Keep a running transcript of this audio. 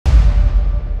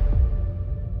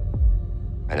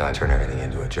I know I turn everything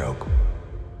into a joke,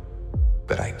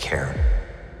 but I care.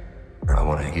 I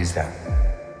want to use that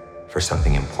for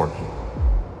something important.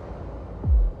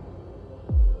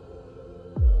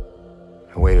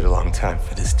 I waited a long time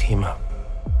for this team up.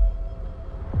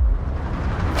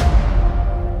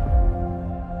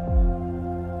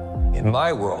 In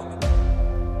my world,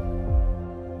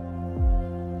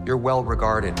 you're well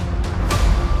regarded.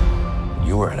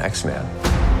 You were an X-Man.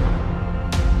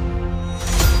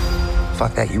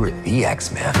 Fuck that, you were the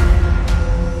X-Man.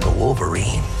 The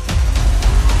Wolverine.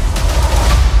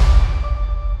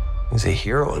 He's a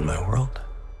hero in my world.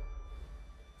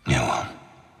 Yeah, well,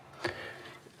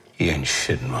 he ain't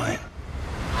shit in mine.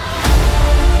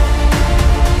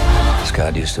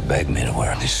 Scott used to beg me to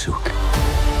wear this suit.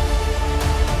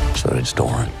 So did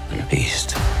Storm and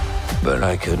Beast. But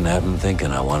I couldn't have him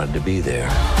thinking I wanted to be there.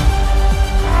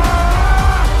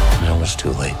 And it was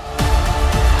too late.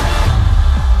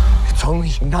 It's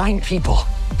only 9 people,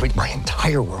 but my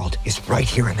entire world is right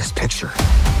here in this picture.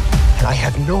 And I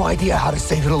have no idea how to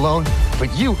save it alone,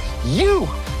 but you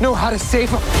know how to save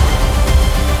them.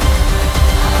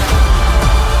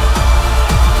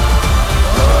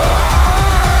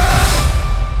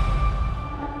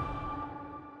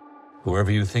 Whoever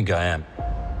you think I am,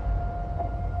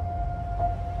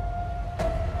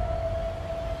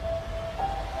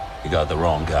 you got the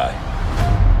wrong guy.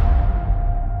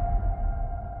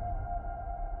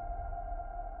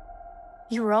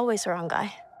 You were always the wrong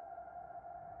guy.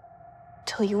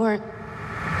 Till you weren't.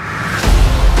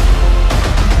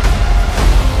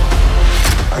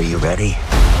 Are you ready?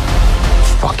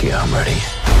 Fuck yeah, I'm ready.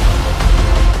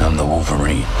 I'm the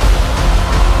Wolverine.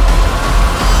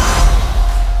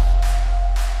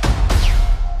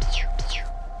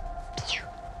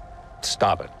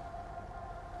 Stop it.